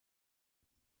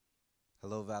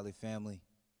Hello, Valley family.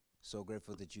 So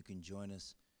grateful that you can join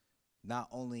us, not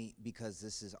only because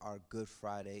this is our Good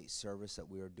Friday service that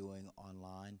we are doing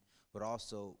online, but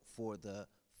also for the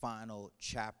final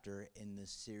chapter in this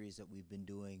series that we've been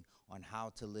doing on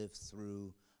how to live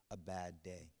through a bad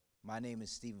day. My name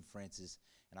is Stephen Francis,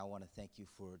 and I want to thank you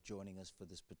for joining us for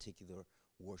this particular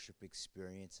worship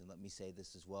experience. And let me say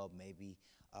this as well. Maybe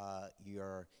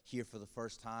you're here for the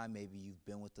first time. Maybe you've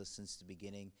been with us since the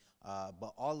beginning.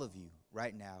 But all of you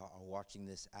right now are watching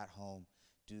this at home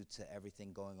due to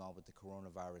everything going on with the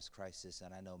coronavirus crisis.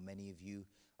 And I know many of you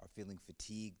are feeling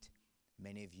fatigued.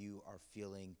 Many of you are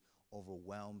feeling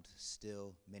overwhelmed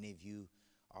still. Many of you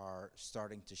are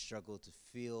starting to struggle to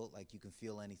feel like you can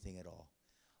feel anything at all.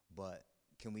 But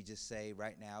can we just say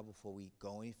right now, before we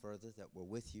go any further, that we're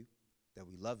with you, that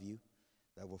we love you,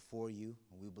 that we're for you,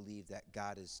 and we believe that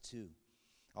God is too.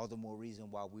 All the more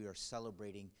reason why we are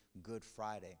celebrating Good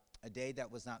Friday, a day that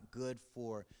was not good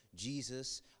for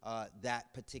Jesus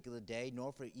that particular day,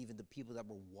 nor for even the people that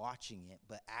were watching it,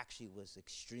 but actually was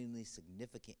extremely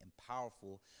significant and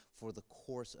powerful for the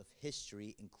course of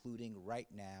history, including right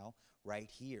now, right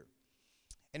here.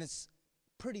 And it's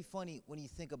pretty funny when you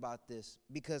think about this,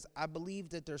 because I believe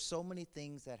that there's so many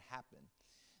things that happen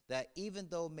that even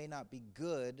though it may not be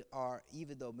good or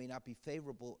even though it may not be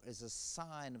favorable, is a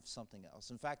sign of something else.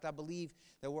 In fact, I believe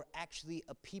that we're actually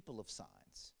a people of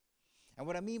signs. And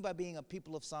what I mean by being a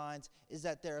people of signs is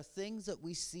that there are things that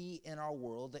we see in our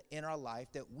world, in our life,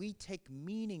 that we take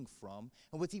meaning from.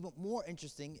 And what's even more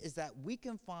interesting is that we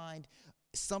can find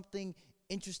something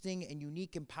interesting and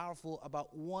unique and powerful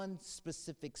about one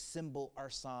specific symbol or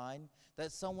sign that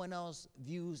someone else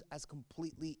views as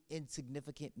completely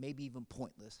insignificant, maybe even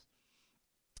pointless.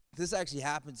 This actually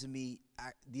happened to me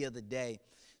the other day.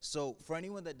 So for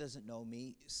anyone that doesn't know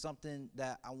me, something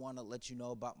that I want to let you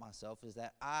know about myself is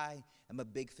that I am a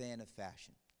big fan of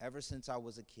fashion. Ever since I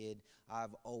was a kid,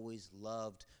 I've always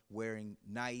loved wearing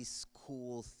nice,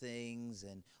 cool things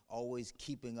and always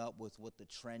keeping up with what the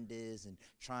trend is and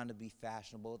trying to be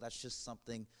fashionable. That's just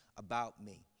something about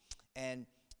me. And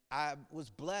I was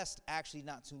blessed actually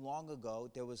not too long ago.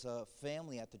 There was a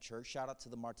family at the church. Shout out to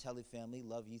the Martelli family.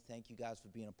 Love you. Thank you guys for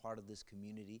being a part of this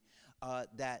community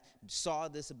that saw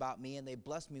this about me, and they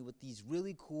blessed me with these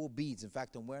really cool beads. In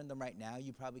fact, I'm wearing them right now.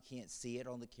 You probably can't see it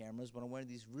on the cameras, but I'm wearing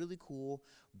these really cool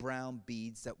brown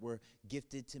beads that were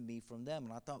gifted to me from them.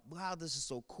 And I thought, wow, this is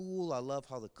so cool. I love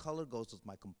how the color goes with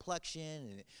my complexion,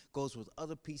 and it goes with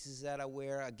other pieces that I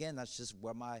wear. Again, that's just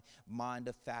where my mind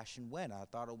of fashion went. I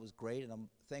thought it was great, and I'm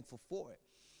thankful for it.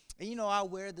 And you know, I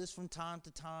wear this from time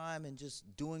to time and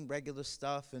just doing regular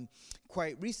stuff. And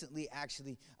quite recently,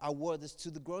 actually, I wore this to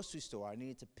the grocery store. I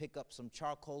needed to pick up some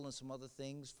charcoal and some other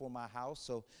things for my house.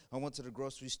 So I went to the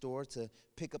grocery store to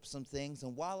pick up some things.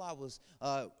 And while I was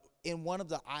in one of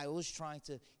the aisles trying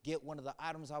to get one of the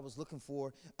items I was looking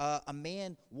for, a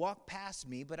man walked past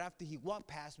me. But after he walked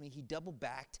past me, he double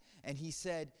backed and he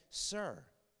said, "Sir,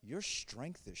 your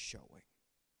strength is showing."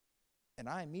 And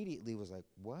I immediately was like,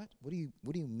 what? What do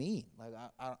you mean? Like,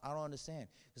 I don't understand.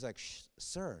 He's like,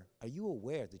 "Sir, are you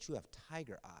aware that you have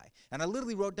tiger eye?" And I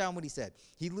literally wrote down what he said.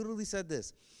 He literally said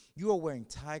this: "You are wearing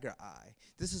tiger eye.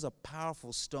 This is a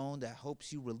powerful stone that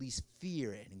helps you release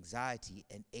fear and anxiety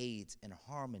and aids in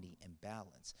harmony and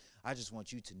balance. I just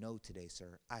want you to know today,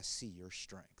 sir, I see your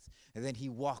strength." And then he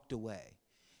walked away.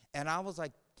 And I was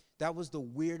like, that was the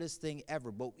weirdest thing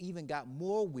ever. But even got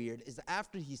more weird is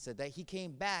after he said that, he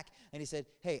came back and he said,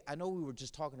 "Hey, I know we were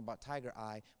just talking about Tiger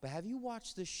Eye, but have you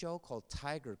watched this show called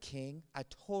Tiger King? I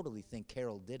totally think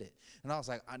Carol did it." And I was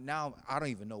like, now I don't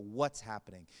even know what's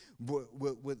happening.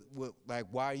 Like,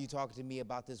 why are you talking to me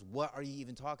about this? What are you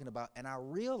even talking about? And I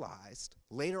realized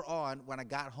later on when I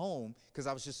got home, because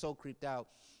I was just so creeped out,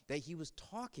 that he was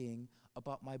talking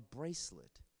about my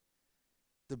bracelet.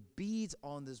 The beads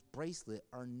on this bracelet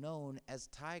are known as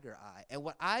tiger eye. And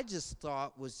what I just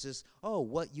thought was just, oh,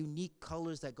 what unique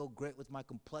colors that go great with my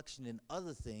complexion and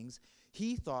other things,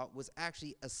 he thought was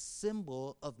actually a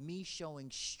symbol of me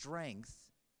showing strength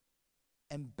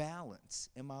and balance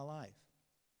in my life.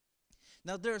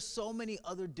 Now, there are so many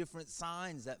other different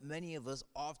signs that many of us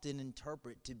often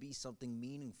interpret to be something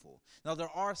meaningful. Now, there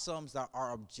are some that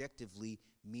are objectively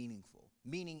meaningful,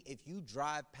 meaning if you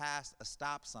drive past a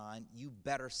stop sign, you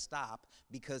better stop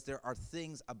because there are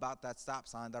things about that stop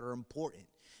sign that are important.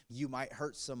 You might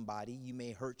hurt somebody, you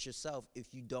may hurt yourself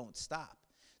if you don't stop.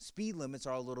 Speed limits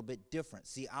are a little bit different.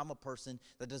 See, I'm a person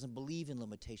that doesn't believe in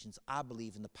limitations. I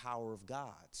believe in the power of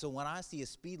God. So when I see a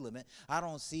speed limit, I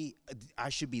don't see I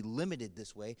should be limited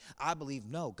this way. I believe,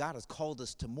 no, God has called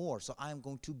us to more, so I am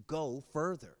going to go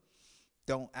further.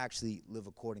 don't actually live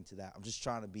according to that.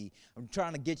 I'm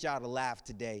trying to get y'all to laugh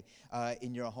today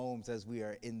in your homes as we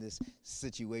are in this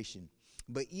situation.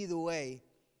 But either way,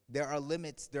 there are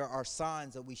limits, there are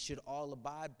signs that we should all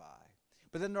abide by.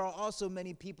 But then there are also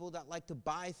many people that like to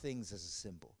buy things as a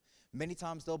symbol. Many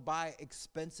times they'll buy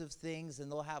expensive things and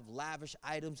they'll have lavish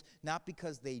items, not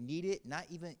because they need it, not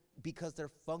even because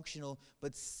they're functional,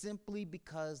 but simply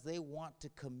because they want to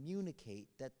communicate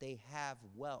that they have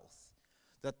wealth,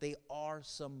 that they are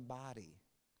somebody.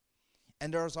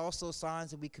 And there's also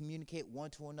signs that we communicate one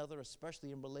to another,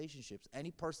 especially in relationships. Any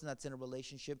person that's in a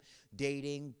relationship,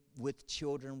 dating, with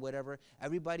children, whatever,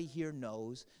 everybody here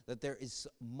knows that there is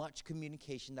much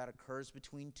communication that occurs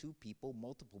between two people,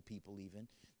 multiple people even,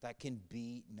 that can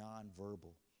be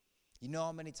nonverbal. You know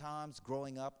how many times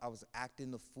growing up I was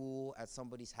acting the fool at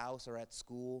somebody's house or at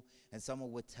school, and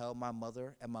someone would tell my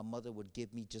mother, and my mother would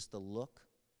give me just a look,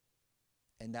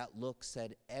 and that look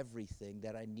said everything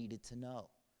that I needed to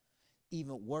know.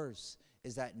 Even worse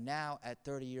is that now at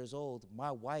 30 years old,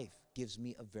 my wife gives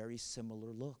me a very similar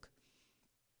look.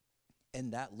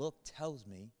 And that look tells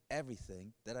me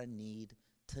everything that I need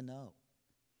to know.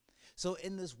 So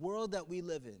in this world that we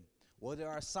live in, where there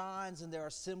are signs and there are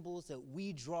symbols that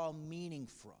we draw meaning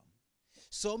from,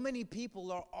 so many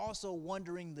people are also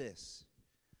wondering this: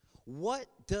 what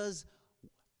is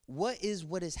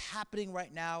what is happening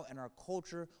right now in our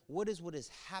culture? What is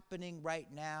happening right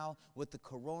now with the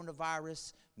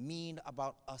coronavirus mean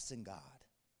about us and God?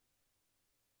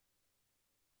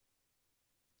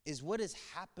 Is what is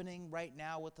happening right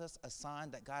now with us a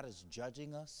sign that God is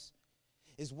judging us?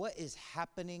 Is what is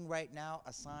happening right now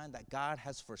a sign that God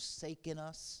has forsaken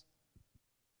us?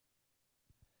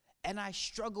 And I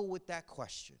struggle with that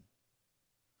question.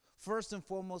 First and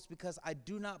foremost, because I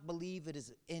do not believe it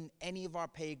is in any of our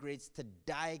pay grades to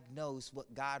diagnose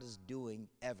what God is doing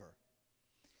ever.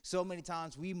 So many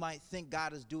times we might think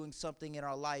God is doing something in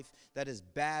our life that is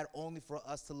bad only for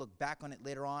us to look back on it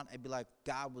later on and be like,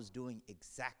 God was doing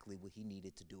exactly what he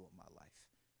needed to do in my life.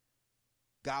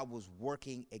 God was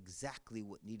working exactly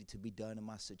what needed to be done in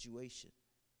my situation.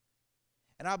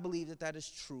 And I believe that that is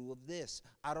true of this.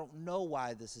 I don't know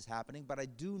why this is happening, but I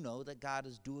do know that God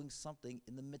is doing something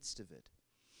in the midst of it.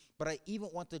 But I even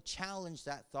want to challenge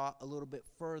that thought a little bit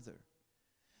further,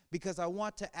 because I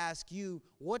want to ask you,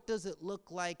 what does it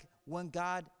look like when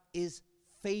God is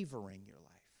favoring your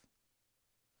life?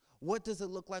 What does it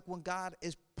look like when God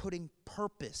is putting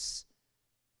purpose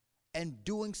and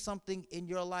doing something in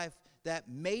your life that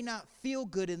may not feel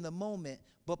good in the moment,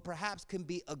 but perhaps can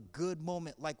be a good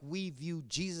moment, like we view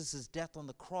Jesus' death on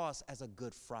the cross as a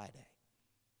Good Friday?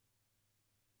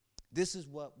 This is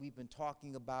what we've been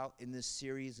talking about in this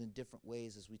series in different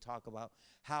ways as we talk about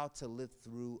how to live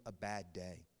through a bad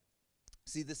day.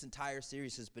 See, this entire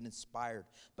series has been inspired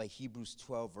by Hebrews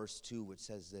 12, verse 2, which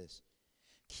says this: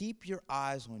 keep your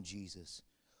eyes on Jesus,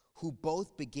 who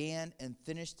both began and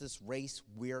finished this race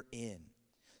we're in.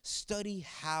 Study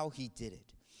how he did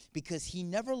it, because he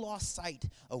never lost sight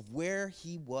of where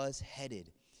he was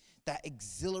headed, that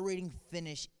exhilarating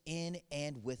finish in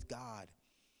and with God.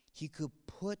 He could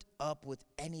put up with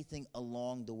anything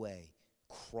along the way,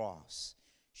 cross,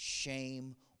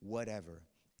 shame, whatever.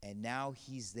 And now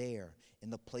he's there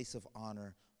in the place of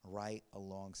honor right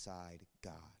alongside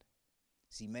God.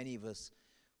 See, many of us,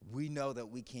 we know that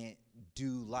we can't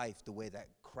do life the way that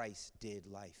Christ did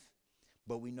life.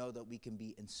 But we know that we can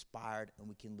be inspired and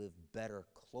we can live better,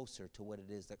 closer to what it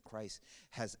is that Christ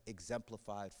has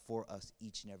exemplified for us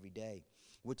each and every day,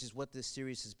 which is what this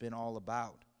series has been all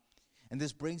about. And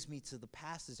this brings me to the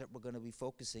passage that we're going to be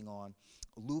focusing on,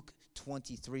 Luke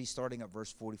 23, starting at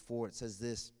verse 44. It says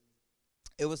this: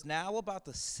 it was now about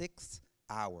the 6th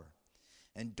hour,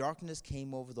 and darkness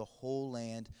came over the whole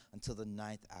land until the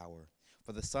 9th hour,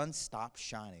 for the sun stopped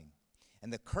shining,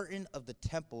 and the curtain of the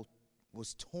temple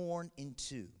was torn in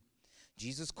two.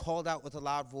 Jesus called out with a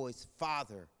loud voice,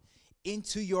 Father,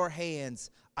 into your hands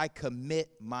I commit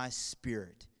my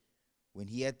spirit. When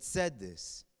he had said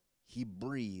this, he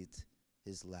breathed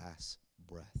his last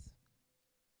breath.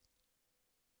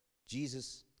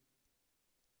 Jesus,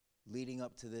 leading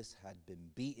up to this, had been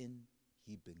beaten,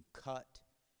 he'd been cut,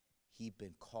 he'd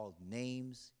been called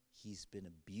names, he's been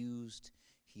abused,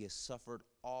 he has suffered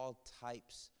all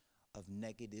types of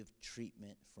negative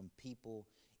treatment from people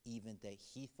even that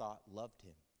he thought loved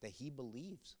him, that he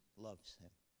believes loves him.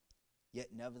 Yet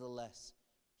nevertheless,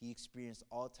 he experienced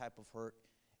all type of hurt,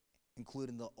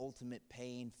 including the ultimate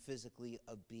pain physically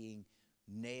of being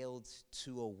nailed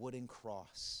to a wooden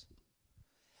cross.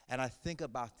 And I think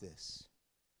about this.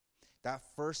 That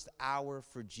first hour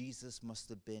for Jesus must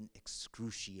have been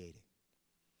excruciating.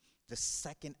 The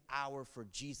second hour for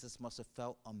Jesus must have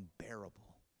felt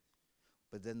unbearable.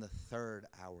 But then the third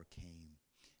hour came,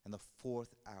 and the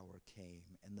fourth hour came,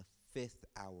 and the fifth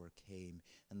hour came,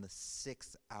 and the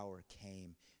sixth hour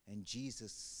came, and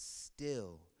Jesus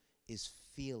still is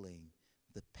feeling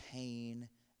the pain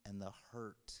and the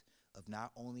hurt of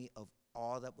not only of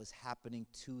all that was happening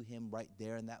to him right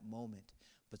there in that moment,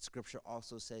 but Scripture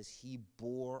also says he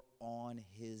bore on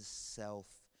himself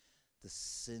the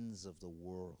sins of the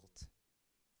world,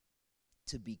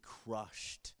 to be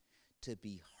crushed, to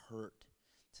be hurt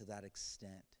to that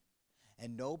extent.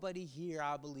 And nobody here,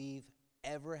 I believe,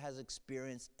 ever has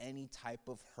experienced any type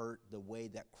of hurt the way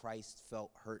that Christ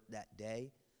felt hurt that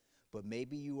day. But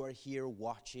maybe you are here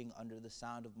watching under the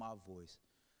sound of my voice,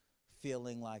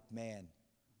 feeling like, man,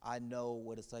 I know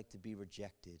what it's like to be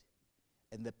rejected,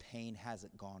 and the pain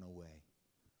hasn't gone away.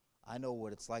 I know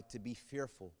what it's like to be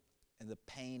fearful, and the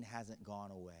pain hasn't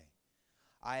gone away.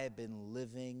 I have been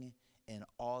living in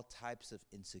all types of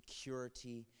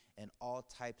insecurity and all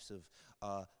types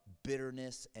of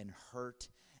bitterness and hurt,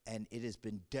 and it has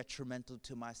been detrimental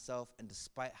to myself. And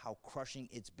despite how crushing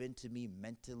it's been to me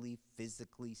mentally,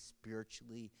 physically,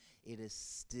 spiritually, it is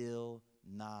still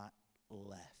not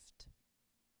left.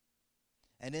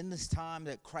 And in this time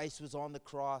that Christ was on the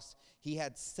cross, he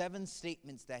had 7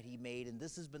 statements that he made, and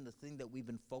this has been the thing that we've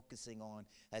been focusing on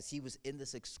as he was in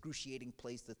this excruciating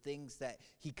place, the things that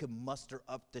he could muster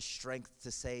up the strength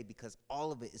to say, because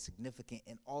all of it is significant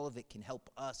and all of it can help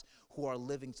us who are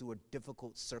living through a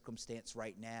difficult circumstance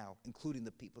right now, including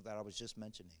the people that I was just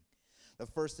mentioning. The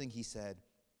first thing he said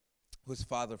was,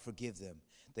 Father, forgive them.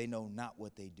 They know not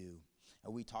what they do.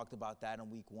 And we talked about that in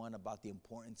week 1, about the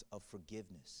importance of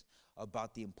forgiveness,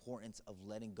 about the importance of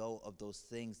letting go of those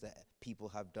things that people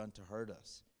have done to hurt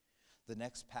us. The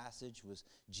next passage was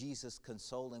Jesus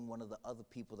consoling one of the other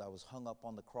people that was hung up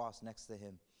on the cross next to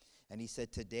him. And he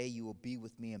said, today you will be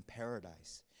with me in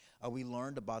paradise. We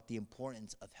learned about the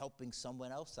importance of helping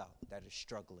someone else out that is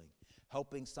struggling,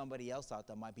 helping somebody else out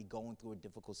that might be going through a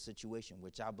difficult situation,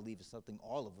 which I believe is something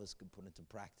all of us can put into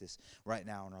practice right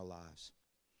now in our lives.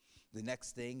 The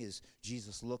next thing is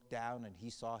Jesus looked down and he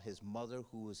saw his mother,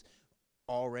 who was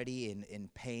already in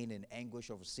pain and anguish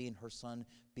over seeing her son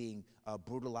being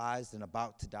brutalized and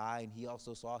about to die. And he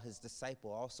also saw his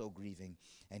disciple also grieving.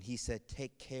 And he said,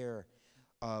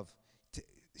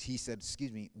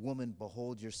 woman,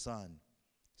 behold your son,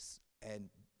 and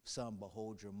son,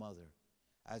 behold your mother,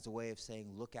 as a way of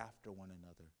saying, look after one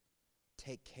another,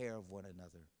 take care of one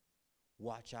another,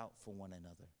 watch out for one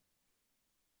another.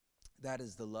 That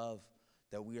is the love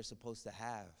that we are supposed to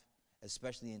have,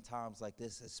 especially in times like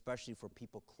this, especially for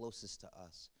people closest to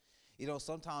us. You know,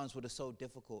 sometimes what is so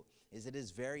difficult is it is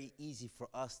very easy for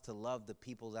us to love the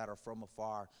people that are from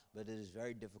afar, but it is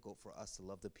very difficult for us to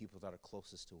love the people that are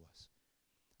closest to us.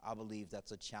 I believe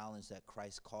that's a challenge that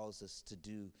Christ calls us to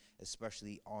do,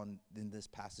 especially in this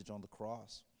passage on the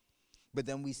cross. But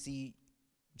then we see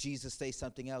Jesus say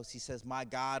something else. He says, my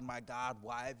God,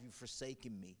 why have you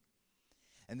forsaken me?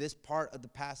 And this part of the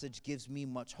passage gives me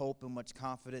much hope and much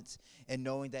confidence in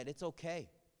knowing that it's okay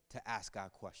to ask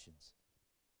God questions.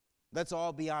 Let's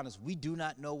all be honest. We do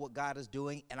not know what God is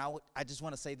doing. And I just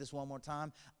want to say this one more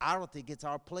time. I don't think it's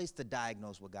our place to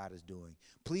diagnose what God is doing.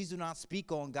 Please do not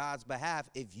speak on God's behalf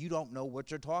if you don't know what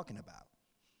you're talking about.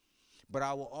 But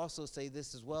I will also say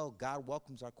this as well. God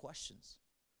welcomes our questions.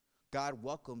 God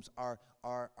welcomes our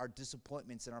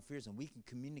disappointments and our fears, and we can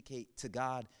communicate to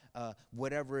God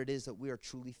whatever it is that we are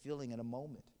truly feeling in a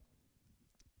moment.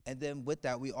 And then with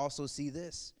that, we also see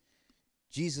this.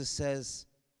 Jesus says,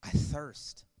 I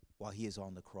thirst, while he is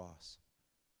on the cross,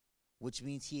 which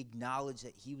means he acknowledged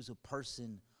that he was a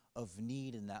person of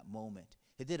need in that moment.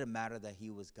 It didn't matter that he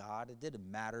was God. It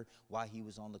didn't matter why he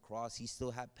was on the cross. He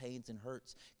still had pains and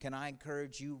hurts. Can I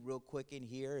encourage you real quick in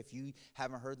here? If you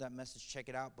haven't heard that message, check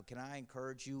it out. But can I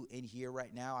encourage you in here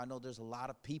right now? I know there's a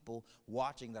lot of people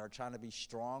watching that are trying to be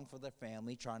strong for their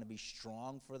family, trying to be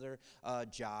strong for their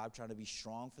job, trying to be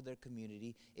strong for their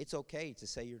community. It's okay to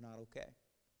say you're not okay.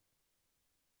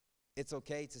 It's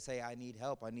okay to say, I need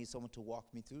help. I need someone to walk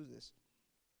me through this.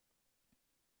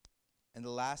 And the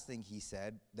last thing he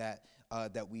said that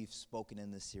we've spoken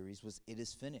in this series was, it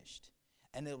is finished.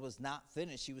 And it was not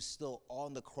finished. He was still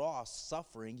on the cross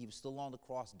suffering. He was still on the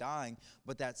cross dying.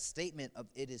 But that statement of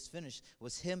it is finished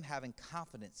was him having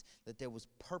confidence that there was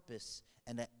purpose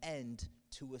and an end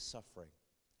to his suffering.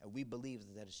 And we believe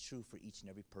that that is true for each and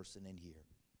every person in here.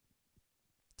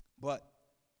 But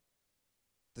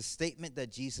the statement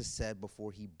that Jesus said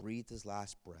before he breathed his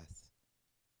last breath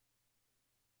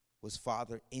was,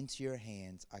 Father, into your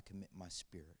hands I commit my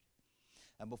spirit.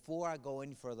 And before I go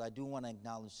any further, I do want to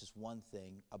acknowledge just one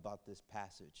thing about this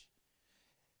passage.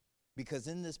 Because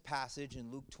in this passage, in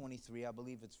Luke 23, I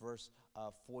believe it's verse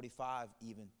 45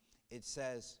 even, it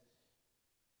says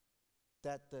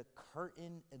that the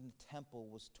curtain in the temple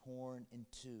was torn in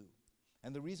two.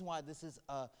 And the reason why this is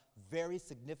a very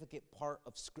significant part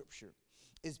of Scripture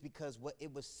is because what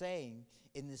it was saying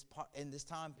in this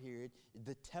time period,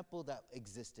 the temple that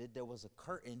existed, there was a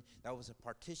curtain that was a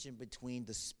partition between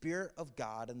the Spirit of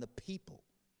God and the people.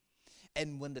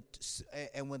 And when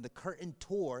the curtain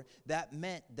tore, that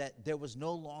meant that there was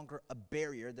no longer a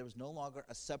barrier, there was no longer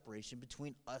a separation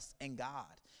between us and God.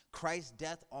 Christ's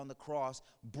death on the cross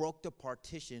broke the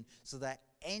partition so that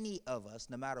any of us,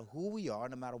 no matter who we are,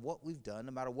 no matter what we've done,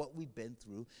 no matter what we've been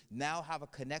through, now have a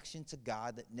connection to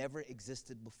God that never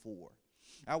existed before.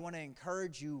 I want to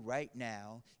encourage you right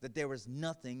now that there is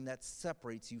nothing that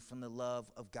separates you from the love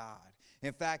of God.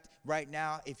 In fact, right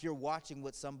now, if you're watching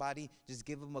with somebody, just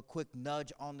give them a quick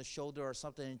nudge on the shoulder or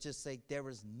something and just say, there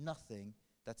is nothing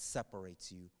that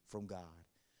separates you from God.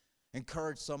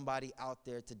 Encourage somebody out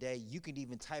there today. You can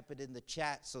even type it in the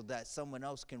chat so that someone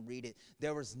else can read it.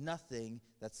 There is nothing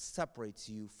that separates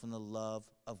you from the love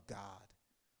of God.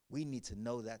 We need to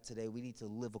know that today. We need to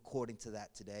live according to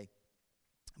that today.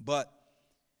 But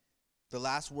the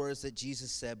last words that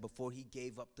Jesus said before he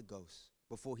gave up the ghost,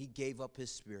 before he gave up his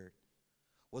spirit,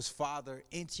 was, Father,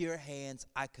 into your hands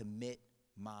I commit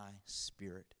my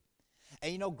spirit.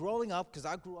 And, you know, growing up, because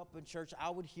I grew up in church, I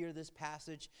would hear this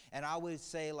passage, and I would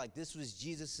say, like, this was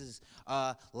Jesus's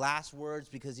last words,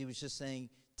 because he was just saying,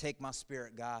 take my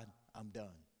spirit, God, I'm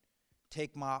done.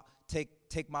 Take my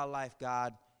life,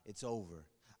 God, it's over.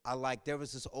 There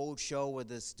was this old show where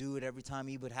this dude, every time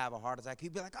he would have a heart attack,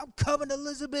 he'd be like, I'm coming,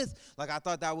 Elizabeth. Like, I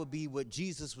thought that would be what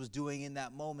Jesus was doing in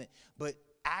that moment. But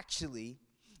actually,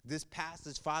 this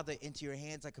passage, Father, into your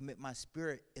hands I commit my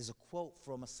spirit, is a quote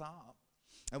from a psalm.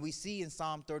 And we see in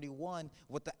Psalm 31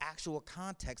 what the actual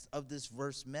context of this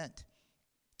verse meant.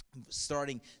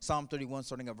 Psalm 31,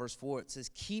 starting at verse 4, it says,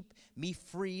 keep me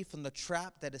free from the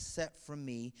trap that is set for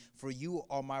me, for you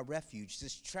are my refuge.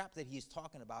 This trap that he's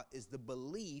talking about is the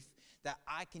belief that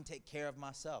I can take care of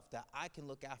myself, that I can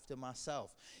look after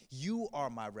myself. You are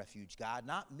my refuge, God,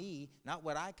 not me, not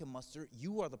what I can muster.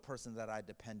 You are the person that I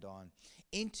depend on.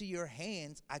 Into your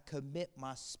hands I commit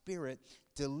my spirit.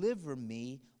 Deliver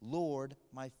me, Lord,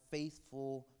 my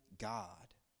faithful God.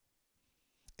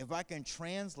 If I can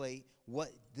translate what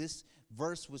this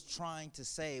verse was trying to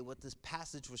say, what this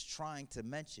passage was trying to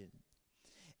mention,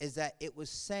 is that it was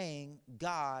saying,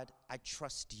 God, I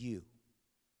trust you.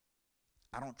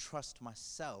 I don't trust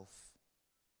myself.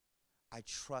 I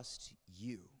trust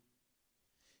you.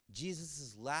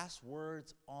 Jesus' last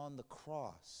words on the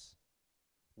cross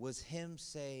was him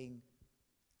saying,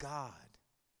 God,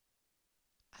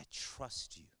 I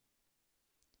trust you.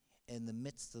 In the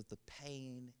midst of the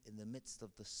pain, in the midst of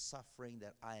the suffering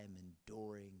that I am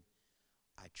enduring,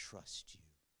 I trust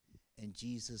you. And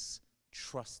Jesus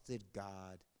trusted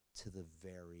God to the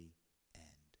very end.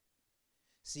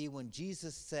 See, when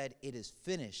Jesus said, it is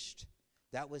finished,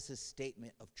 that was his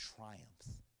statement of triumph.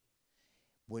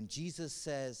 When Jesus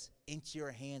says, into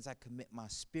your hands I commit my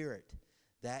spirit,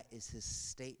 that is his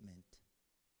statement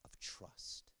of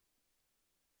trust.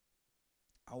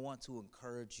 I want to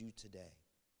encourage you today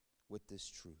with this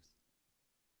truth,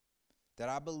 that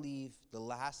I believe the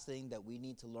last thing that we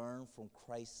need to learn from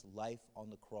Christ's life on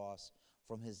the cross,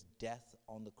 from his death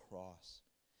on the cross,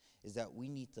 is that we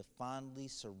need to finally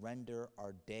surrender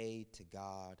our day to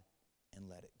God and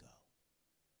let it go.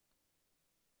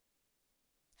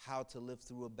 How to live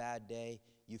through a bad day,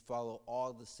 you follow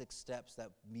all the 6 steps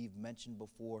that we've mentioned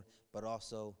before, but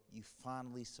also you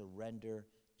finally surrender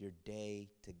your day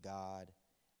to God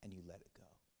and you let it go.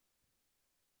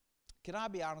 Can I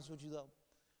be honest with you, though?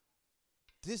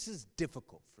 This is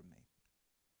difficult for me.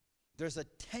 There's a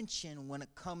tension when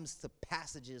it comes to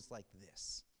passages like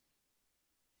this.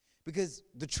 Because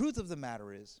the truth of the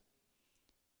matter is,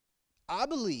 I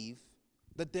believe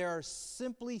that there are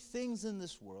simply things in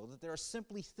this world, that there are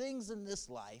simply things in this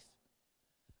life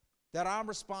that I'm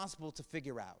responsible to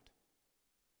figure out.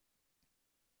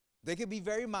 They could be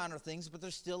very minor things, but they're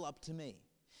still up to me.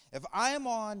 If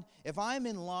I'm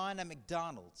in line at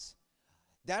McDonald's,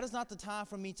 that is not the time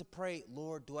for me to pray,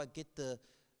 Lord, do I get the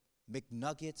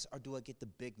McNuggets or do I get the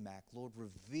Big Mac? Lord,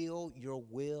 reveal your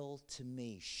will to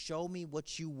me. Show me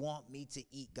what you want me to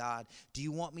eat, God. Do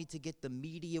you want me to get the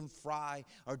medium fry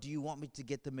or do you want me to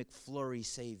get the McFlurry,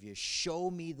 Savior?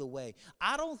 Show me the way.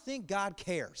 I don't think God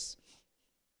cares.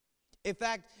 In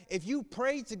fact, if you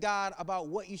pray to God about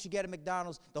what you should get at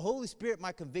McDonald's, the Holy Spirit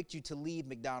might convict you to leave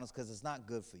McDonald's because it's not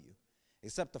good for you.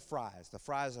 except the fries. The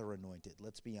fries are anointed,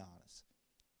 let's be honest.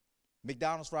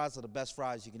 McDonald's fries are the best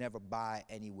fries you can ever buy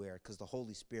anywhere because the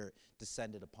Holy Spirit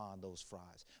descended upon those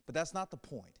fries. But that's not the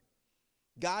point.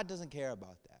 God doesn't care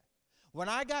about that. When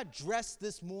I got dressed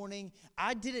this morning,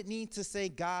 I didn't need to say,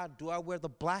 God, do I wear the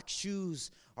black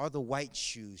shoes or the white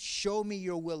shoes? Show me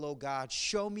your will, oh God.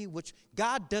 Show me which.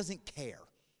 God doesn't care.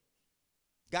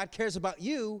 God cares about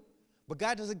you, but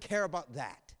God doesn't care about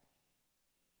that.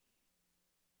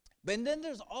 But then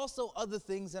there's also other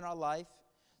things in our life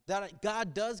that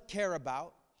God does care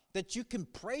about, that you can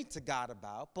pray to God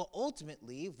about, but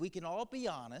ultimately, if we can all be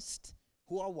honest,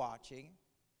 who are watching,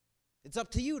 it's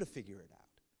up to you to figure it out.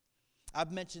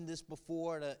 I've mentioned this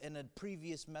before in a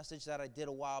previous message that I did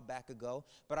a while back ago,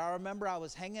 but I remember I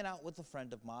was hanging out with a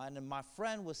friend of mine, and my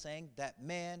friend was saying that,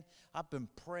 man, I've been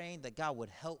praying that God would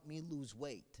help me lose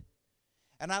weight.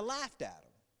 And I laughed at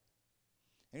him.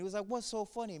 And he was like, what's so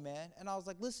funny, man? And I was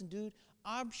like, listen, dude,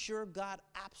 I'm sure God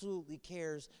absolutely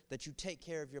cares that you take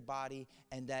care of your body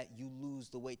and that you lose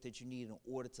the weight that you need in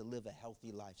order to live a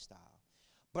healthy lifestyle.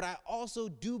 But I also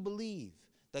do believe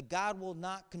that God will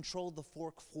not control the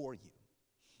fork for you.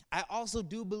 I also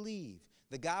do believe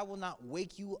that God will not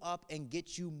wake you up and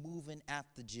get you moving at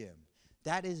the gym.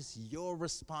 That is your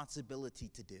responsibility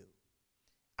to do.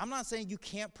 I'm not saying you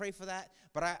can't pray for that,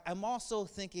 but I'm also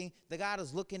thinking that God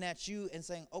is looking at you and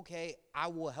saying, okay, I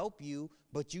will help you,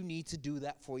 but you need to do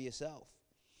that for yourself.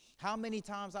 How many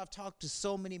times I've talked to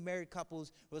so many married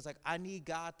couples who was like, I need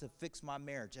God to fix my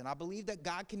marriage. And I believe that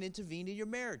God can intervene in your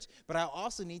marriage. But I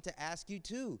also need to ask you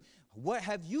too, what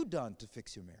have you done to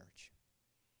fix your marriage?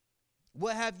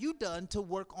 What have you done to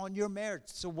work on your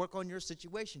marriage, to work on your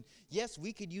situation? Yes,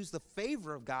 we could use the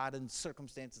favor of God in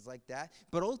circumstances like that,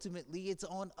 but ultimately it's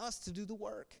on us to do the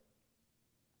work.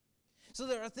 So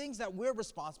there are things that we're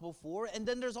responsible for, and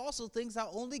then there's also things that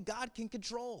only God can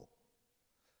control.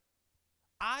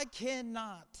 I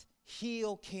cannot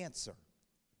heal cancer,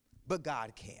 but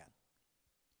God can.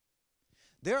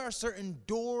 There are certain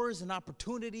doors and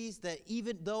opportunities that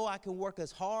even though I can work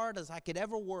as hard as I could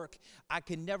ever work, I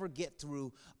can never get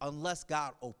through unless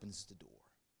God opens the door.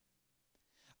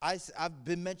 I've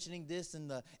been mentioning this in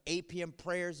the 8 p.m.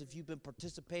 prayers if you've been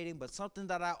participating, but something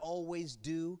that I always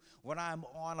do when I'm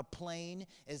on a plane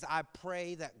is I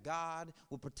pray that God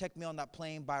will protect me on that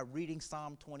plane by reading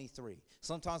Psalm 23.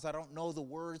 Sometimes I don't know the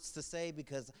words to say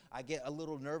because I get a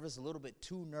little nervous, a little bit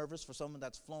too nervous for someone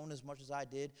that's flown as much as I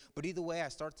did. But either way, I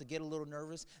start to get a little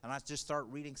nervous, and I just start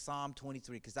reading Psalm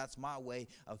 23 because that's my way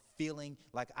of feeling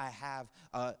like I have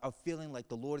a feeling like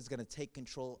the Lord is going to take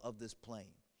control of this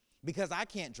plane. Because I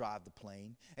can't drive the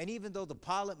plane, and even though the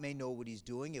pilot may know what he's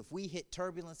doing, if we hit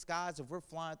turbulent skies, if we're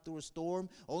flying through a storm,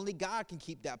 only God can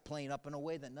keep that plane up in a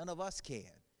way that none of us can.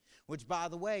 Which, by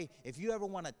the way, if you ever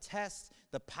want to test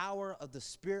the power of the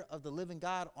Spirit of the living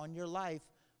God on your life,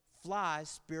 fly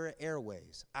Spirit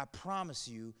Airways. I promise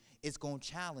you, it's going to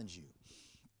challenge you.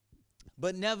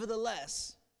 But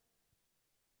nevertheless,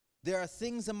 there are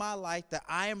things in my life that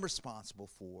I am responsible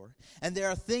for, and there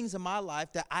are things in my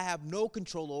life that I have no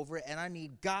control over, and I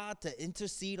need God to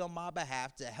intercede on my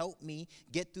behalf to help me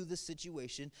get through this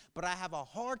situation, but I have a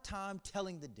hard time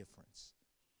telling the difference.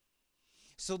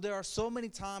 So there are so many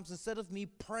times, instead of me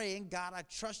praying, God, I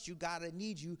trust you, God, I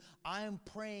need you, I am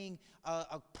praying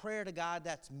a prayer to God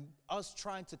that's us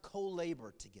trying to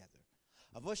co-labor together,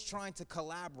 of us trying to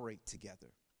collaborate together.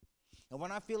 And when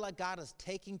I feel like God is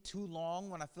taking too long,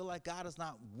 when I feel like God is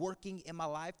not working in my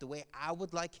life the way I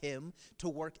would like him to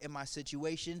work in my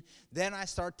situation, then I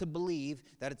start to believe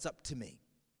that it's up to me.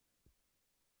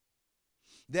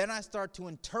 Then I start to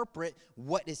interpret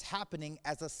what is happening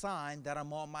as a sign that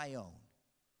I'm on my own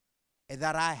and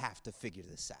that I have to figure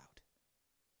this out.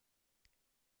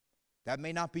 That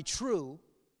may not be true,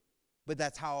 but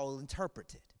that's how I'll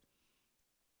interpret it.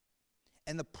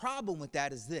 And the problem with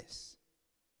that is this.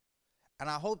 And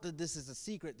I hope that this is a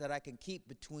secret that I can keep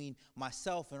between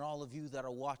myself and all of you that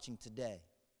are watching today,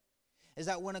 is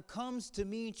that when it comes to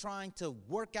me trying to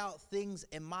work out things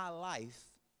in my life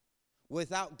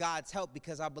without God's help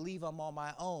because I believe I'm on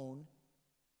my own,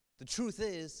 the truth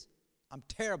is I'm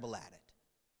terrible at it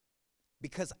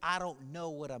because I don't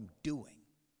know what I'm doing.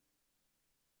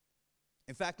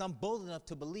 In fact, I'm bold enough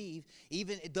to believe,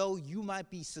 even though you might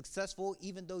be successful,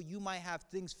 even though you might have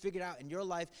things figured out in your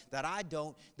life that I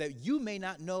don't, that you may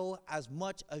not know as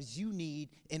much as you need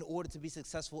in order to be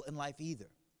successful in life either.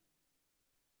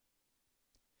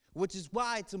 Which is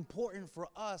why it's important for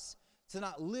us to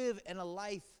not live in a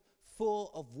life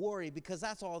full of worry, because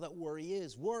that's all that worry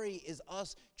is. Worry is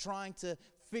us trying to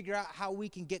figure out how we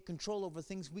can get control over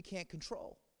things we can't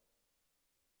control.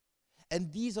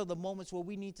 And these are the moments where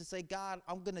we need to say, God,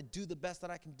 I'm going to do the best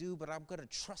that I can do, but I'm going to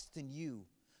trust in you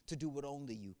to do what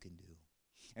only you can do.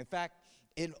 In fact,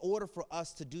 in order for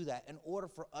us to do that, in order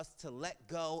for us to let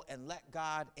go and let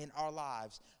God in our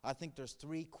lives, I think there's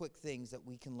 3 quick things that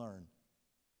we can learn.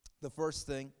 The first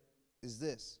thing is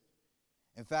this.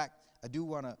 In fact, I do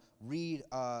want to read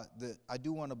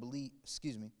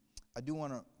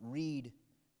read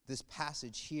this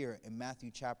passage here in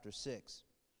Matthew chapter 6.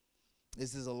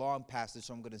 This is a long passage,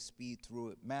 so I'm going to speed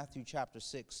through it. Matthew chapter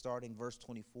 6, starting verse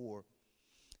 24.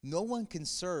 No one can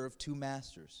serve 2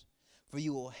 masters, for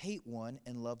you will hate one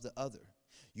and love the other.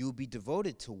 You will be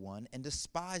devoted to one and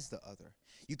despise the other.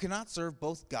 You cannot serve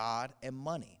both God and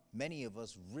money. Many of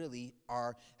us really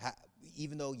are,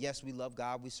 even though, yes, we love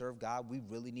God, we serve God, we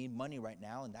really need money right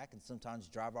now, and that can sometimes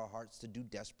drive our hearts to do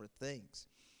desperate things.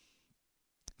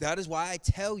 That is why I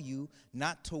tell you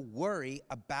not to worry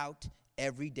about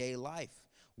everyday life,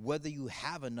 whether you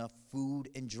have enough food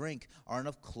and drink or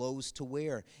enough clothes to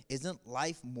wear. Isn't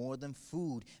life more than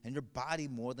food and your body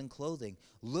more than clothing?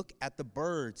 Look at the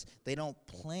birds. They don't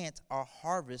plant or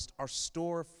harvest or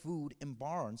store food in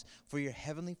barns, for your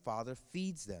heavenly Father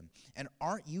feeds them. And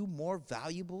aren't you more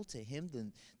valuable to him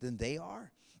than they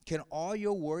are? Can all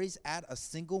your worries add a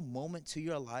single moment to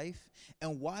your life?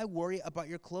 And why worry about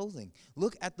your clothing?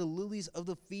 Look at the lilies of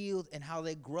the field and how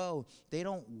they grow. They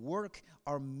don't work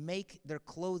or make their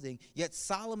clothing. Yet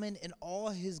Solomon in all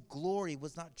his glory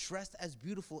was not dressed as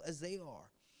beautiful as they are.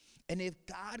 And if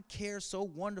God cares so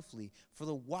wonderfully for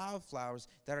the wildflowers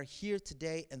that are here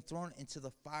today and thrown into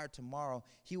the fire tomorrow,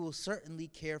 he will certainly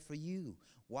care for you.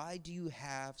 Why do you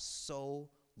have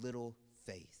so little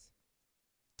faith?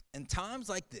 In times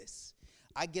like this,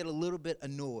 I get a little bit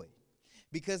annoyed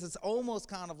because it's almost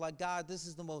kind of like, God, this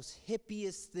is the most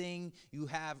hippiest thing you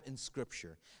have in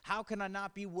Scripture. How can I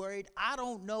not be worried? I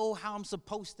don't know how I'm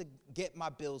supposed to get my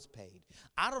bills paid.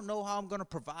 I don't know how I'm going to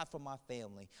provide for my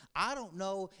family. I don't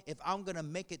know if I'm going to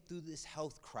make it through this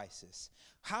health crisis.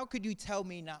 How could you tell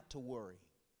me not to worry?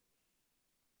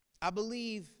 I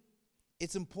believe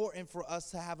it's important for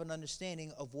us to have an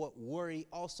understanding of what worry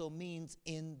also means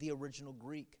in the original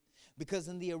Greek. Because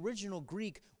in the original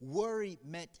Greek, worry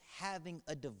meant having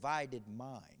a divided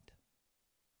mind.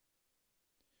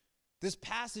 This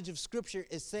passage of Scripture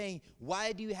is saying,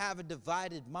 why do you have a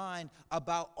divided mind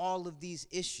about all of these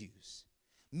issues?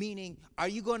 Meaning, are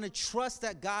you going to trust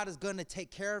that God is going to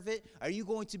take care of it? Are you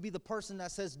going to be the person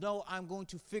that says, no, I'm going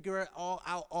to figure it all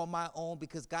out on my own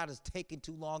because God is taking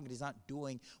too long and he's not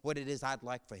doing what it is I'd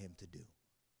like for him to do?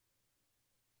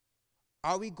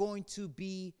 Are we going to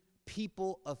be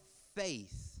people of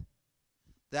faith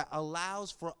that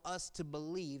allows for us to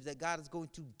believe that God is going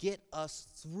to get us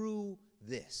through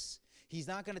this? He's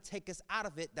not going to take us out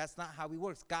of it. That's not how he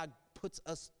works. God puts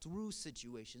us through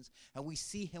situations, and we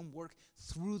see him work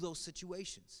through those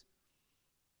situations.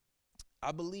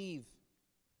 I believe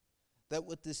that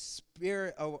with this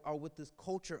spirit or with this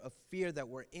culture of fear that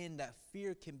we're in, that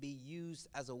fear can be used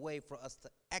as a way for us to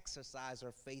exercise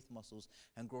our faith muscles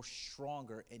and grow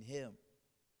stronger in him.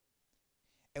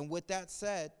 And with that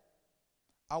said,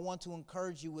 I want to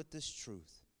encourage you with this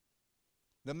truth.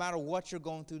 No matter what you're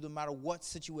going through, no matter what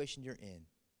situation you're in,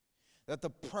 that the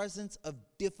presence of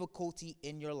difficulty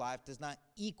in your life does not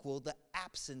equal the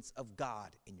absence of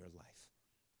God in your life.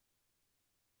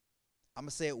 I'm going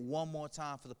to say it one more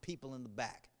time for the people in the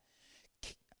back.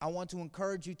 I want to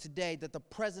encourage you today that the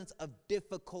presence of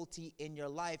difficulty in your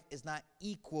life is not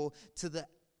equal to the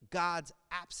God's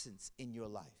absence in your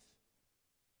life.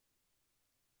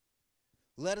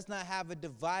 Let us not have a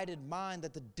divided mind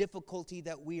that the difficulty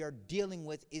that we are dealing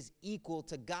with is equal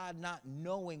to God not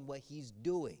knowing what he's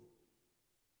doing.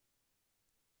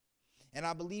 And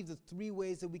I believe the 3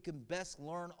 ways that we can best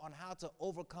learn on how to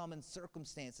overcome in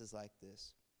circumstances like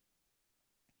this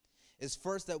is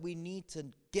first that we need to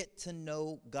get to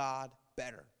know God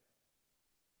better.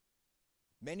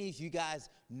 Many of you guys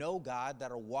know God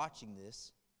that are watching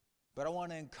this, but I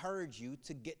want to encourage you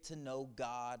to get to know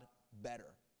God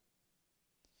better.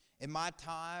 In my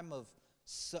time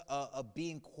of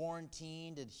being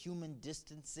quarantined and human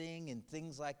distancing and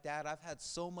things like that, I've had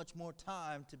so much more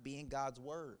time to be in God's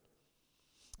Word.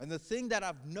 And the thing that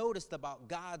I've noticed about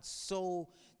God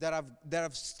that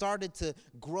I've started to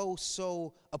grow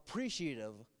so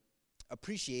appreciative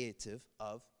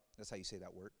of, that's how you say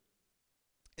that word,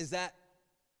 is that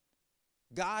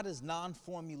God is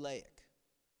non-formulaic.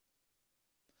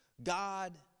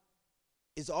 God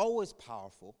is always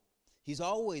powerful. He's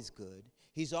always good.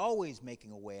 He's always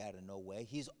making a way out of no way.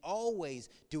 He's always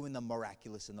doing the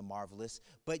miraculous and the marvelous.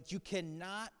 But you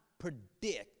cannot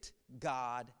predict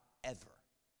God ever.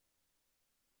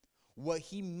 what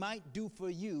he might do for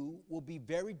you will be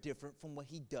very different from what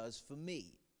he does for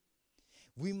me.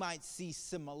 We might see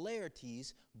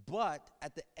similarities, but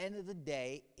at the end of the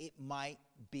day, it might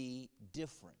be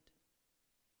different.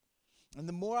 And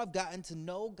the more I've gotten to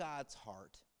know God's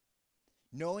heart,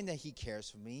 knowing that he cares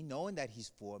for me, knowing that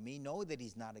he's for me, knowing that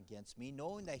he's not against me,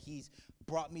 knowing that he's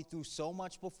brought me through so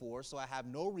much before, so I have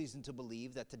no reason to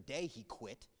believe that today he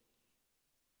quit,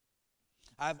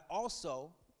 I've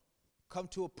also come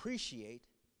to appreciate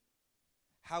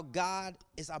how God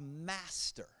is a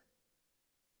master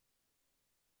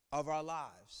of our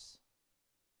lives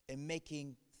in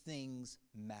making things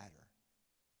matter.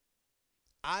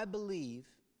 I believe,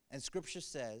 and Scripture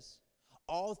says,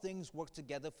 all things work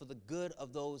together for the good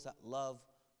of those that love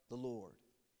the Lord.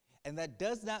 And that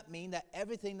does not mean that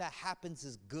everything that happens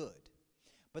is good,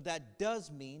 but that does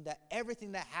mean that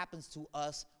everything that happens to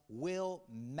us will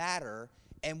matter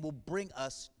and will bring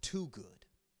us to good.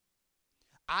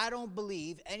 I don't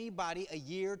believe anybody a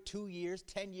year, 2 years,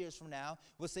 10 years from now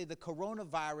will say the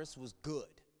coronavirus was good.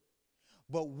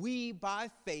 But we, by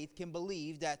faith, can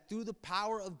believe that through the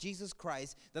power of Jesus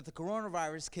Christ, that the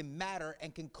coronavirus can matter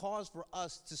and can cause for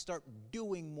us to start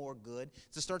doing more good,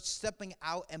 to start stepping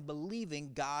out and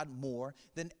believing God more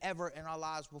than ever in our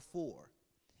lives before.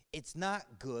 It's not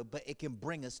good, but it can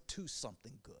bring us to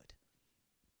something good.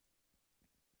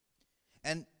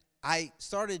 And I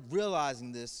started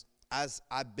realizing this as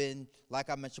I've been, like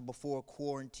I mentioned before,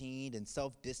 quarantined and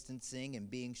self-distancing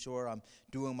and being sure I'm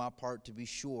doing my part to be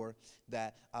sure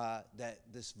that that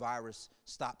this virus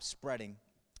stops spreading.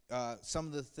 Some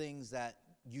of the things that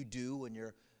you do when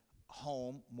you're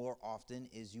home more often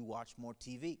is you watch more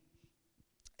TV.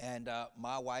 And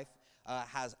my wife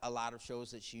has a lot of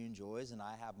shows that she enjoys, and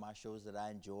I have my shows that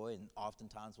I enjoy, and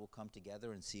oftentimes we'll come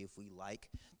together and see if we like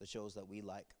the shows that we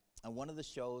like. And one of the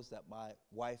shows that my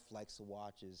wife likes to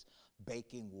watch is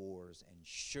Baking Wars and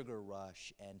Sugar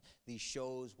Rush and these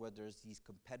shows where there's these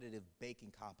competitive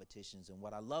baking competitions. And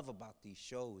what I love about these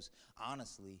shows,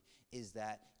 honestly, is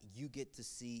that you get to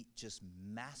see just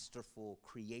masterful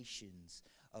creations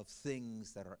of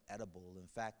things that are edible. In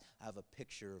fact, I have a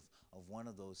picture of one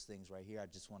of those things right here. I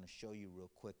just want to show you real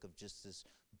quick of just this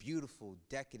beautiful,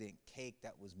 decadent cake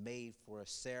that was made for a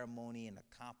ceremony and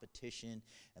a competition,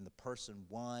 and the person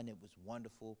won. It was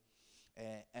wonderful.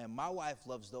 And my wife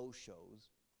loves those shows.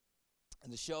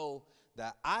 And the show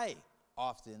that I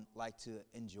often like to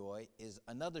enjoy is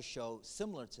another show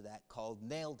similar to that called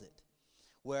Nailed It,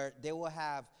 where they will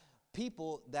have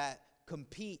people that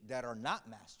compete that are not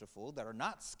masterful, that are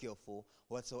not skillful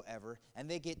whatsoever, and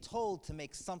they get told to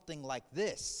make something like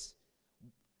this,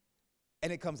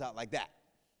 and it comes out like that.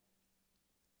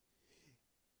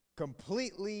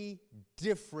 Completely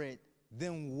different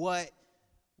than what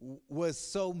was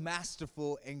so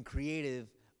masterful and creative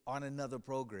on another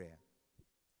program.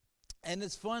 And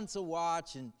it's fun to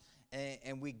watch,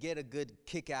 and we get a good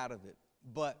kick out of it.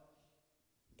 But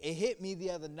it hit me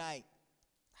the other night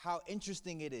how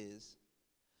interesting it is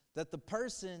that the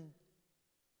person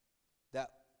that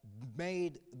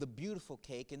made the beautiful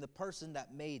cake and the person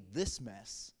that made this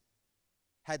mess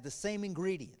had the same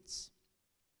ingredients,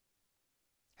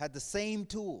 had the same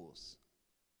tools,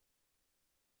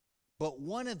 but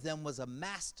one of them was a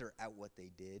master at what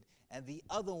they did, and the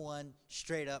other one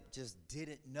straight up just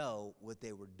didn't know what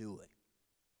they were doing.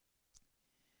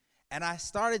 And I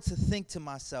started to think to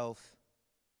myself,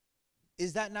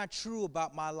 is that not true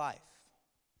about my life?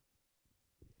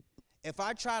 If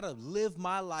I try to live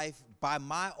my life by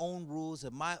my own rules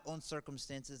and my own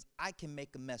circumstances, I can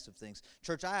make a mess of things.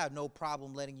 Church, I have no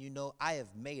problem letting you know I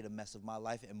have made a mess of my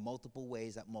life in multiple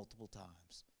ways at multiple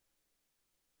times.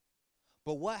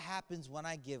 But what happens when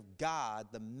I give God,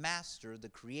 the master, the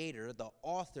creator, the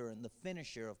author, and the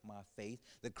finisher of my faith,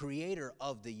 the creator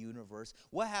of the universe,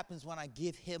 what happens when I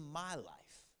give him my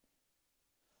life?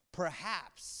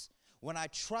 Perhaps when I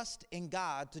trust in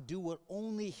God to do what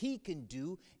only he can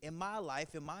do in my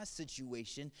life, in my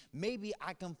situation, maybe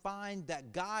I can find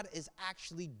that God is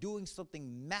actually doing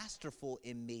something masterful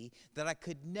in me that I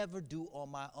could never do on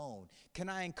my own. Can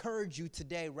I encourage you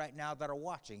today, right now, that are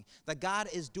watching, that God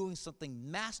is doing something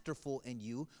masterful in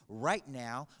you right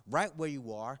now, right where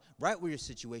you are, right where your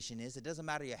situation is. It doesn't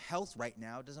matter your health right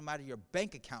now. It doesn't matter your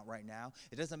bank account right now.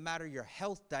 It doesn't matter your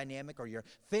health dynamic or your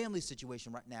family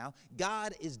situation right now.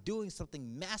 God is doing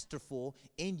something masterful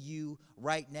in you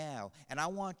right now. And I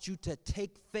want you to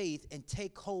take faith and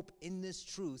take hope in this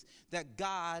truth that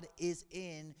God is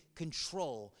in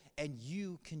control and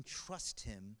you can trust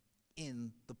him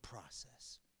in the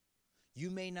process. You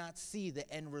may not see the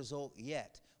end result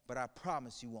yet, but I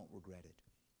promise you won't regret it.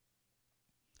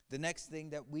 The next thing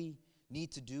that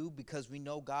need to do, because we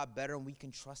know God better and we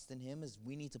can trust in him, is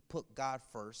we need to put God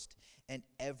first in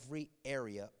every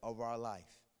area of our life.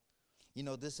 You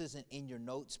know, this isn't in your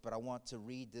notes, but I want to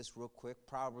read this real quick.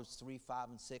 Proverbs 3, 5,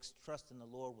 and 6. Trust in the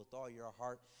Lord with all your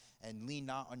heart and lean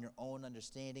not on your own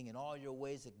understanding. In all your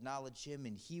ways acknowledge him,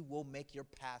 and he will make your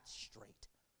path straight.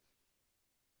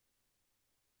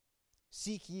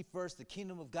 Seek ye first the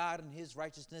kingdom of God and his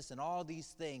righteousness, and all these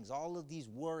things, all of these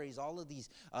worries, all of these,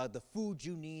 the food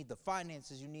you need, the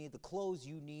finances you need, the clothes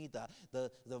you need,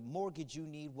 the mortgage you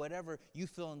need, whatever you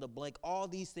fill in the blank, all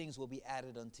these things will be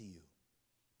added unto you.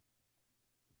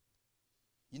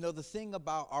 You know, the thing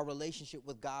about our relationship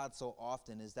with God so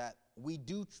often is that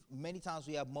many times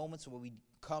we have moments where we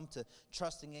come to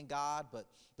trusting in God, but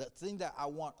the thing that I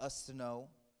want us to know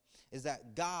is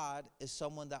that God is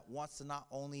someone that wants to not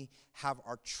only have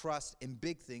our trust in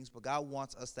big things, but God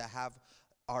wants us to have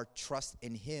our trust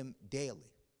in him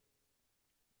daily.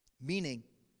 Meaning,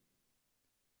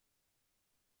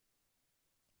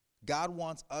 God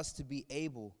wants us to be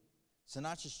able to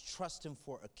not just trust him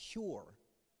for a cure,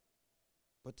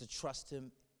 but to trust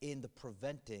him in the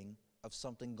preventing of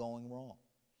something going wrong.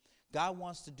 God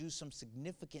wants to do some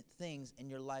significant things in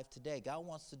your life today. God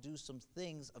wants to do some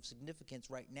things of significance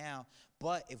right now,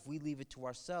 but if we leave it to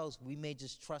ourselves, we may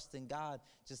just trust in God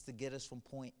just to get us from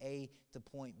point A to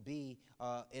point B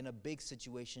in a big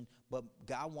situation, but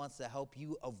God wants to help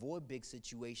you avoid big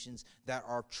situations that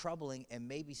are troubling and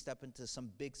maybe step into some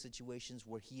big situations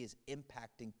where he is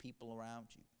impacting people around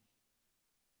you.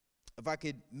 If I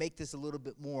could make this a little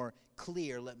bit more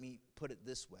clear, let me put it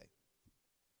this way.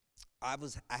 I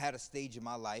had a stage in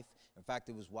my life, in fact,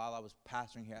 it was while I was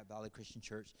pastoring here at Valley Christian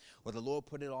Church, where the Lord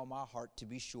put it on my heart to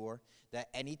be sure that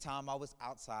anytime I was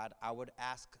outside, I would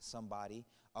ask somebody,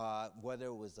 whether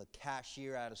it was a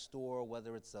cashier at a store,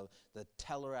 whether it's the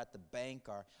teller at the bank,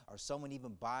 or someone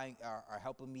even buying or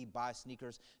helping me buy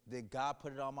sneakers, that God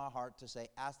put it on my heart to say,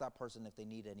 ask that person if they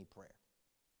need any prayer.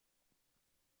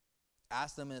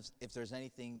 Ask them if there's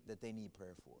anything that they need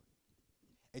prayer for.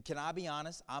 And can I be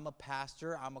honest? I'm a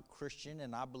pastor, I'm a Christian,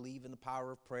 and I believe in the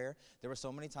power of prayer. There were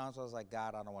so many times I was like,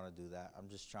 God, I don't want to do that. I'm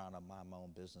just trying to mind my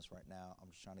own business right now. I'm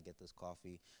just trying to get this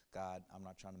coffee. God, I'm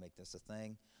not trying to make this a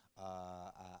thing.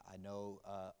 I know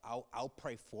I'll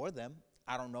pray for them.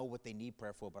 I don't know what they need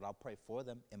prayer for, but I'll pray for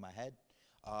them in my head.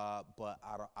 But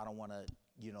I don't want to,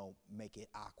 make it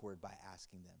awkward by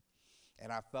asking them.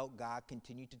 And I felt God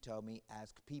continue to tell me,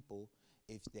 ask people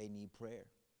if they need prayer.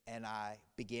 And I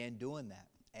began doing that.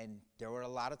 And there were a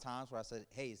lot of times where I said,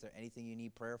 hey, is there anything you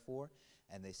need prayer for?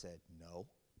 And they said, no.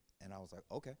 And I was like,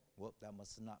 okay, well, that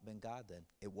must have not been God then.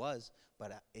 It was,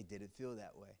 but it didn't feel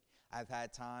that way. I've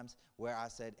had times where I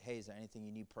said, hey, is there anything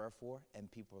you need prayer for? And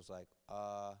people was like,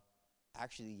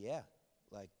 actually, yeah.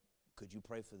 Like, could you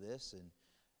pray for this? And,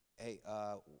 hey,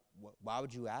 why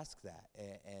would you ask that?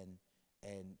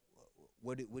 And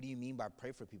what do you mean by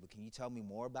pray for people? Can you tell me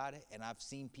more about it? And I've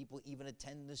seen people even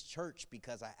attend this church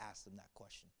because I asked them that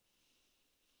question.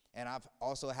 And I've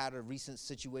also had a recent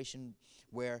situation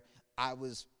where I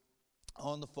was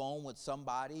on the phone with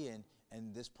somebody,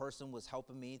 and this person was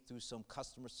helping me through some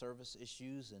customer service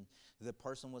issues, and the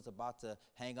person was about to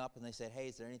hang up, and they said, hey,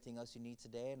 is there anything else you need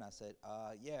today? And I said,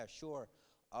 yeah, sure.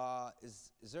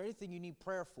 Is there anything you need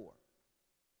prayer for?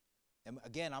 And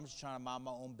again, I'm just trying to mind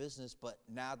my own business, but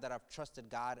now that I've trusted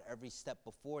God every step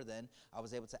before then, I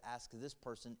was able to ask this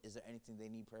person, is there anything they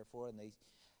need prayer for?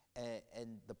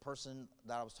 And the person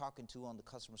that I was talking to on the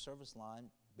customer service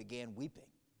line began weeping,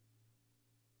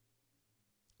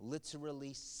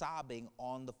 literally sobbing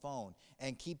on the phone.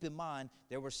 And keep in mind,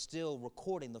 they were still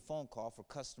recording the phone call for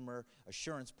customer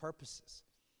assurance purposes.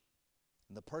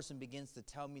 And the person begins to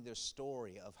tell me their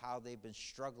story of how they've been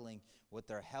struggling with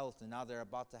their health, and now they're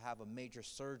about to have a major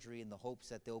surgery in the hopes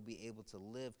that they'll be able to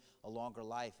live a longer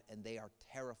life, and they are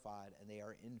terrified and they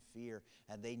are in fear,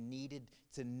 and they needed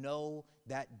to know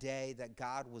that day that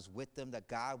God was with them, that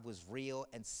God was real.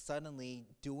 And suddenly,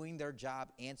 doing their job,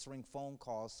 answering phone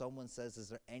calls, someone says, is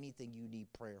there anything you need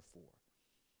prayer for?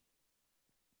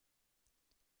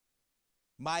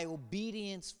 My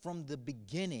obedience from the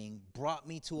beginning brought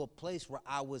me to a place where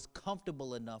I was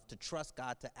comfortable enough to trust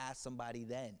God to ask somebody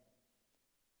then.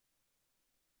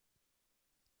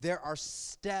 There are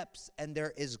steps and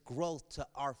there is growth to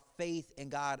our faith in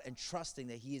God and trusting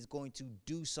that he is going to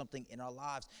do something in our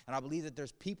lives. And I believe that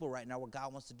there's people right now where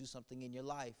God wants to do something in your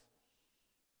life.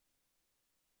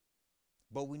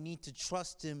 But we need to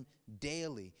trust him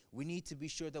daily. We need to be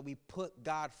sure that we put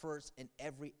God first in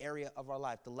every area of our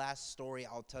life. The last story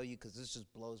I'll tell you, because this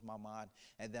just blows my mind,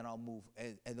 and then I'll move,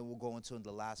 and then we'll go into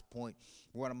the last point.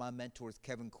 One of my mentors,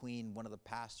 Kevin Queen, one of the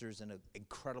pastors in an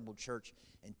incredible church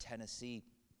in Tennessee,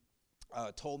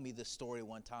 told me this story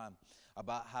one time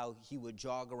about how he would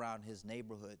jog around his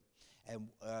neighborhood, and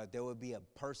there would be a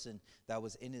person that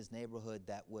was in his neighborhood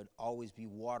that would always be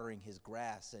watering his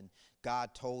grass. And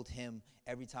God told him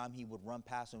every time he would run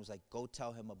past him, it was like, go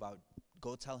tell him about me.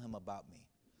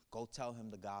 Go tell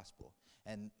him the gospel.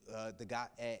 And the guy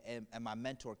and my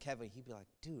mentor, Kevin, he'd be like,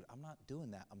 dude, I'm not doing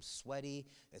that. I'm sweaty.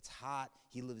 It's hot.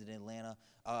 He lived in Atlanta.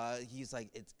 He's like,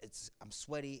 I'm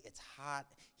sweaty. It's hot.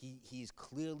 He's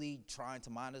clearly trying to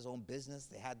mind his own business.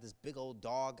 They had this big old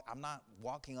dog. I'm not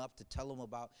walking up to tell him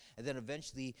about. And then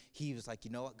eventually he was like, you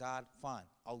know what, God, fine,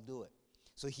 I'll do it.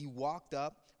 So he walked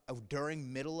up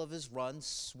during middle of his run,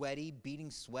 sweaty, beating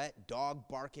sweat, dog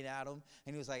barking at him.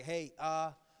 And he was like, hey,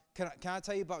 can I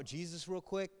tell you about Jesus real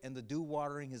quick? And the dude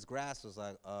watering his grass was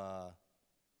like,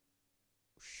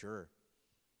 sure.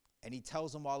 And he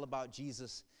tells him all about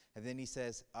Jesus. And then he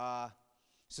says,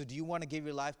 so do you want to give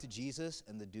your life to Jesus?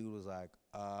 And the dude was like,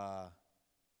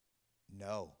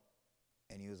 no.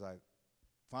 And he was like,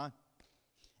 fine.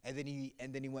 And then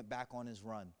he went back on his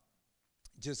run.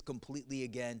 Just completely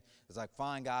again, it's like,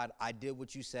 fine, God, I did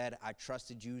what you said. I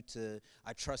trusted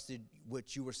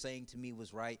what you were saying to me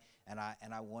was right, and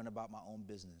I went about my own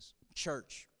business.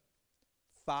 Church,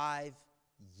 5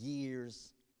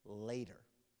 years later,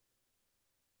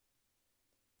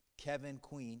 Kevin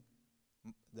Queen,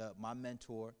 my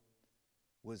mentor,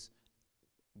 was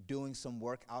doing some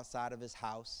work outside of his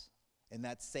house, and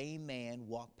that same man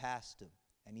walked past him,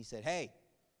 and he said, hey,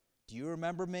 do you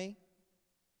remember me?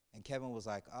 And Kevin was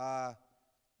like,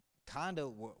 kind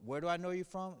of. Where do I know you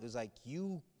from? It was like,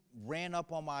 you ran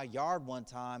up on my yard one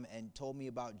time and told me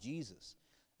about Jesus.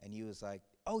 And he was like,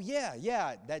 oh,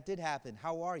 yeah, that did happen.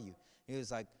 How are you? He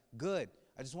was like, good.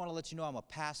 I just want to let you know I'm a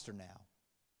pastor now.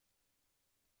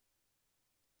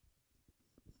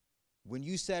 When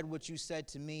you said what you said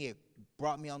to me, it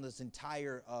brought me on this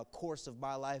entire course of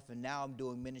my life, and now I'm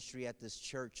doing ministry at this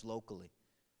church locally.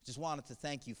 Just wanted to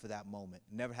thank you for that moment.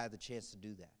 Never had the chance to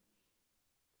do that.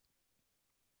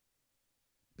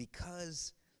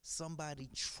 Because somebody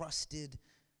trusted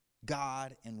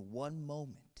God in one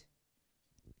moment,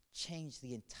 changed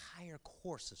the entire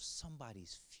course of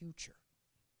somebody's future.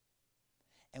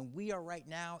 And we are right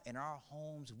now in our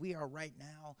homes, we are right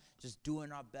now just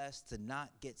doing our best to not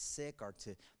get sick or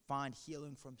to find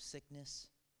healing from sickness.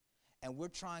 And we're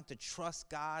trying to trust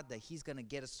God that he's going to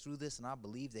get us through this, and I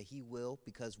believe that he will,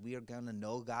 because we are going to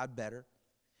know God better.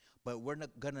 But we're not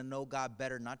going to know God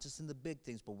better, not just in the big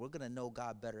things, but we're going to know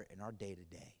God better in our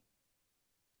day-to-day.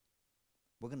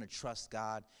 We're going to trust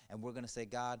God, and we're going to say,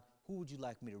 God, who would you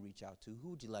like me to reach out to? Who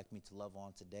would you like me to love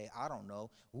on today? I don't know.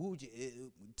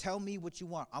 Tell me what you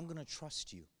want. I'm going to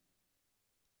trust you.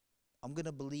 I'm going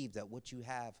to believe that what you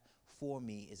have for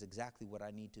me is exactly what I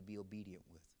need to be obedient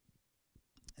with.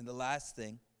 And the last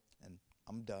thing, and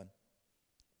I'm done,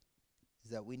 is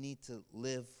that we need to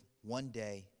live one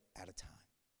day at a time.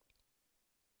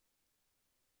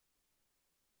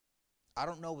 I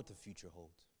don't know what the future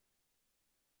holds.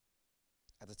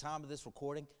 At the time of this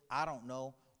recording, I don't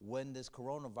know when this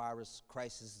coronavirus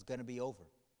crisis is going to be over.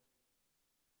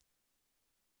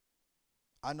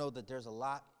 I know that there's a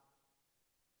lot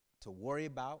to worry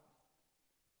about.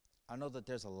 I know that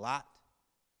there's a lot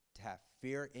to have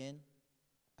fear in,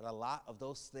 and a lot of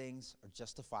those things are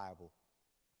justifiable.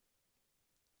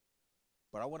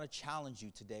 But I want to challenge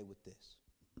you today with this.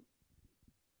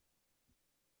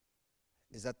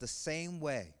 Is that the same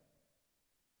way,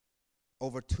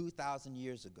 over 2,000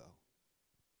 years ago,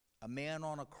 a man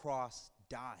on a cross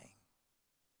dying,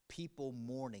 people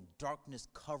mourning, darkness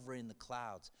covering the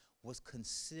clouds, was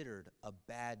considered a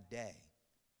bad day.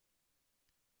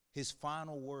 His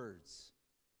final words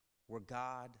were,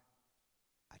 God,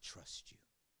 I trust you.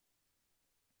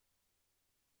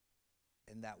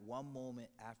 And that one moment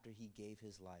after he gave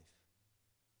his life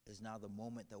is now the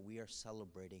moment that we are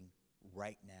celebrating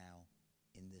right now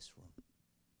in this room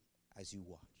as you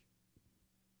watch.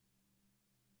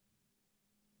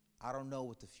 I don't know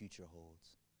what the future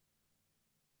holds,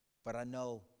 but I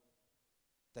know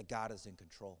that God is in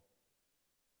control.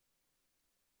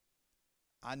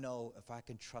 I know if I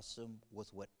can trust him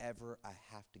with whatever I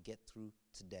have to get through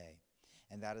today.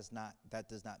 And that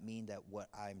does not mean that what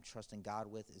I'm trusting God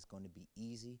with is going to be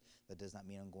easy. That does not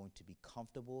mean I'm going to be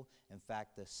comfortable. In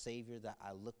fact, the Savior that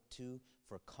I look to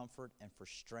for comfort and for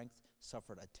strength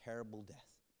suffered a terrible death.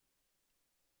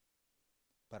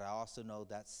 But I also know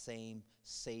that same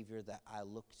Savior that I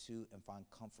look to and find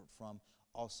comfort from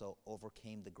also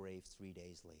overcame the grave 3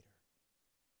 days later.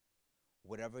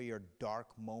 Whatever your dark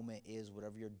moment is,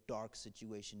 whatever your dark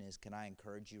situation is, can I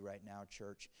encourage you right now,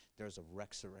 church? There's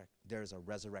a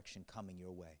resurrection coming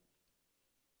your way.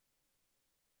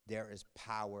 There is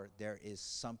power. There is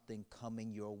something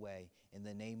coming your way in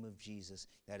the name of Jesus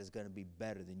that is going to be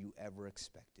better than you ever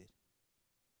expected.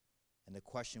 And the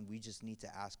question we just need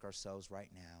to ask ourselves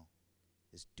right now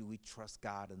is, do we trust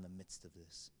God in the midst of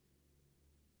this?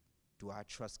 Do I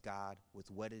trust God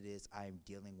with what it is I am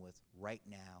dealing with right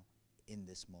now in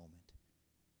this moment?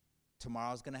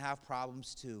 Tomorrow's going to have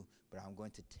problems too, but I'm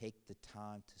going to take the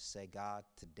time to say, God,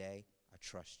 today I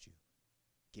trust you.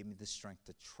 Give me the strength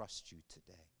to trust you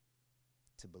today,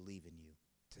 to believe in you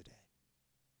today.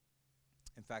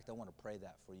 In fact, I want to pray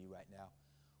that for you right now.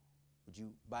 Would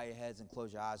you bow your heads and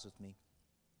close your eyes with me?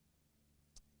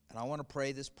 And I want to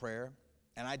pray this prayer.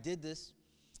 And I did this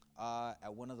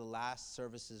at one of the last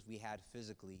services we had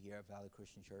physically here at Valley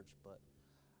Christian Church. But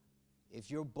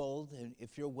if you're bold and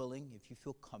if you're willing, if you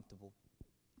feel comfortable,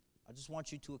 I just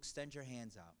want you to extend your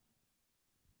hands out.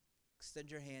 Extend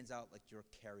your hands out like you're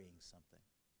carrying something,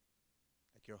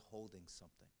 like you're holding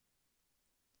something.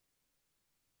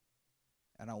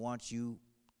 And I want you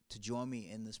to join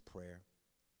me in this prayer.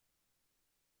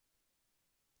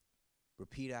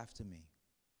 Repeat after me.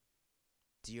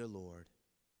 Dear Lord,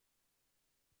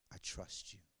 I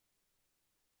trust you.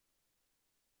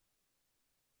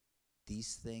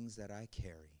 These things that I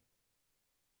carry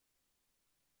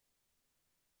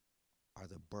are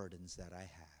the burdens that I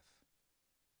have.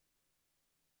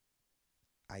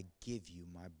 I give you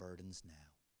my burdens now.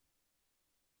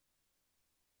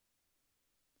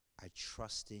 I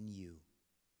trust in you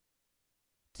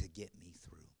to get me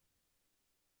through.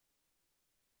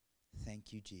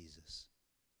 Thank you, Jesus.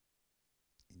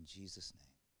 In Jesus'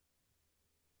 name,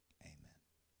 amen.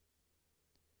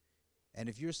 And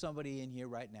if you're somebody in here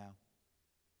right now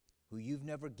who you've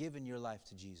never given your life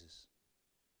to Jesus,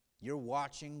 you're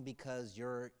watching because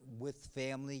you're with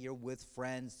family, you're with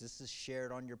friends, this is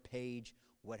shared on your page,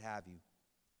 what have you.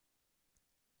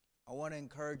 I want to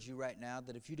encourage you right now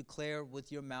that if you declare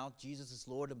with your mouth Jesus is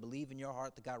Lord and believe in your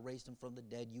heart that God raised him from the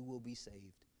dead, you will be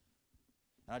saved.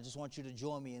 And I just want you to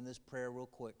join me in this prayer real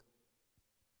quick.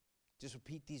 Just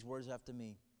repeat these words after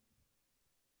me.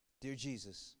 Dear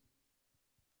Jesus,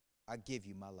 I give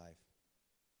you my life.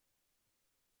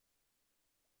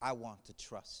 I want to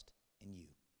trust in you.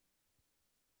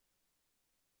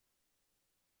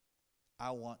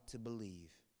 I want to believe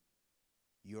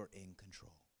you're in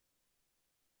control.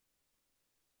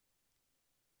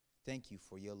 Thank you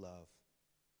for your love.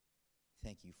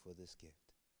 Thank you for this gift.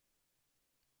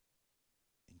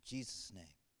 In Jesus' name,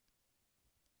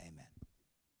 amen.